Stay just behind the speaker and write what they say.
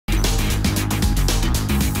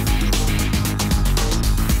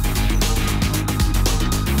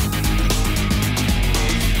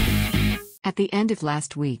At the end of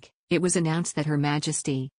last week, it was announced that Her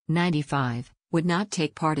Majesty, 95, would not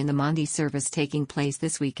take part in the Monarch service taking place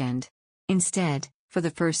this weekend. Instead, for the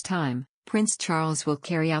first time, Prince Charles will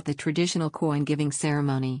carry out the traditional coin-giving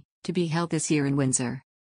ceremony, to be held this year in Windsor.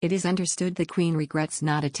 It is understood the Queen regrets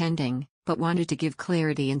not attending, but wanted to give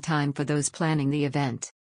clarity in time for those planning the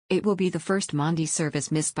event. It will be the first Monarch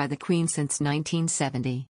service missed by the Queen since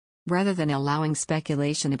 1970. Rather than allowing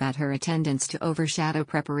speculation about her attendance to overshadow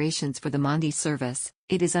preparations for the Monarch service,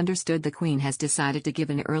 it is understood the Queen has decided to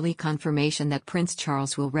give an early confirmation that Prince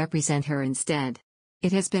Charles will represent her instead.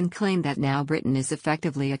 It has been claimed that now Britain is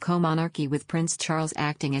effectively a co-monarchy with Prince Charles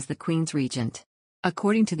acting as the Queen's regent.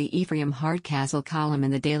 According to the Ephraim Hardcastle column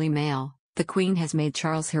in the Daily Mail, the Queen has made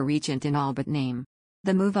Charles her regent in all but name.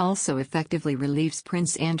 The move also effectively relieves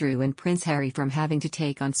Prince Andrew and Prince Harry from having to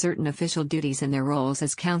take on certain official duties in their roles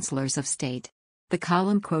as Counsellors of State. The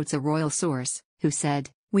column quotes a royal source, who said,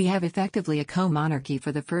 "We have effectively a co-monarchy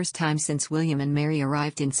for the first time since William and Mary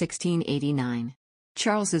arrived in 1689.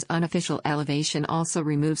 Charles's unofficial elevation also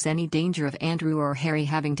removes any danger of Andrew or Harry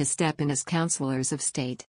having to step in as Counsellors of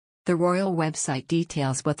State." The royal website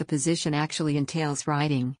details what the position actually entails,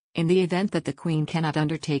 writing, "In the event that the Queen cannot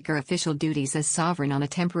undertake her official duties as sovereign on a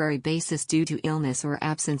temporary basis due to illness or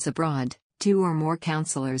absence abroad, 2 or more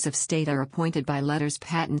Counsellors of State are appointed by letters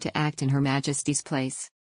patent to act in Her Majesty's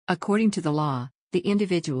place. According to the law, the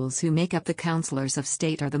individuals who make up the Counsellors of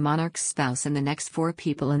State are the monarch's spouse and the next 4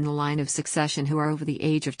 people in the line of succession who are over the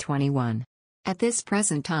age of 21. At this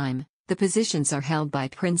present time, the positions are held by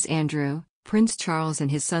Prince Andrew, Prince Charles and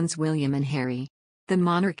his sons William and Harry. The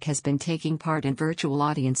monarch has been taking part in virtual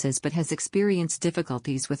audiences but has experienced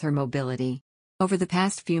difficulties with her mobility. Over the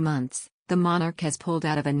past few months, the monarch has pulled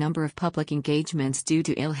out of a number of public engagements due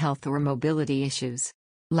to ill health or mobility issues.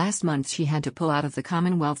 Last month she had to pull out of the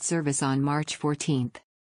Commonwealth Service on March 14.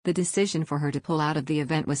 The decision for her to pull out of the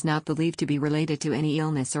event was not believed to be related to any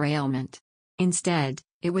illness or ailment. Instead,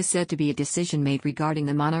 it was said to be a decision made regarding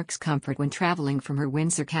the monarch's comfort when travelling from her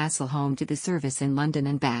Windsor Castle home to the service in London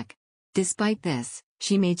and back. Despite this,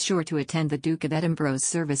 she made sure to attend the Duke of Edinburgh's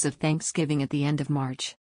service of Thanksgiving at the end of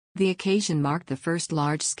March. The occasion marked the first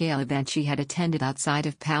large-scale event she had attended outside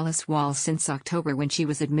of palace walls since October when she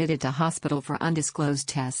was admitted to hospital for undisclosed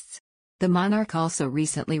tests. The monarch also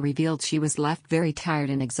recently revealed she was left very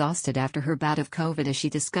tired and exhausted after her bout of COVID as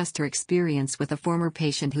she discussed her experience with a former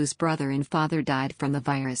patient whose brother and father died from the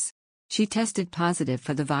virus. She tested positive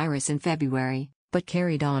for the virus in February, but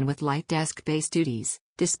carried on with light desk-based duties,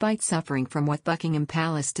 despite suffering from what Buckingham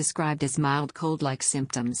Palace described as mild cold-like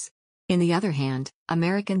symptoms. On the other hand,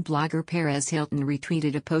 American blogger Perez Hilton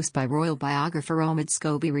retweeted a post by royal biographer Omid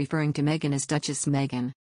Scobie referring to Meghan as Duchess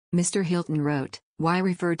Meghan. Mr. Hilton wrote, "Why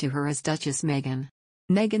refer to her as Duchess Meghan?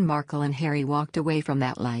 Meghan Markle and Harry walked away from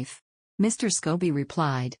that life." Mr. Scobie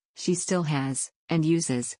replied, "She still has, and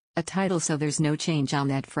uses, a title, so there's no change on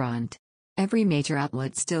that front. Every major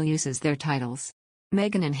outlet still uses their titles."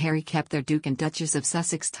 Meghan and Harry kept their Duke and Duchess of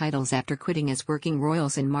Sussex titles after quitting as working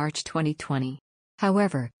royals in March 2020.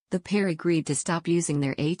 However, the pair agreed to stop using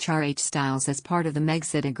their HRH styles as part of the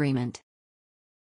Megxit agreement.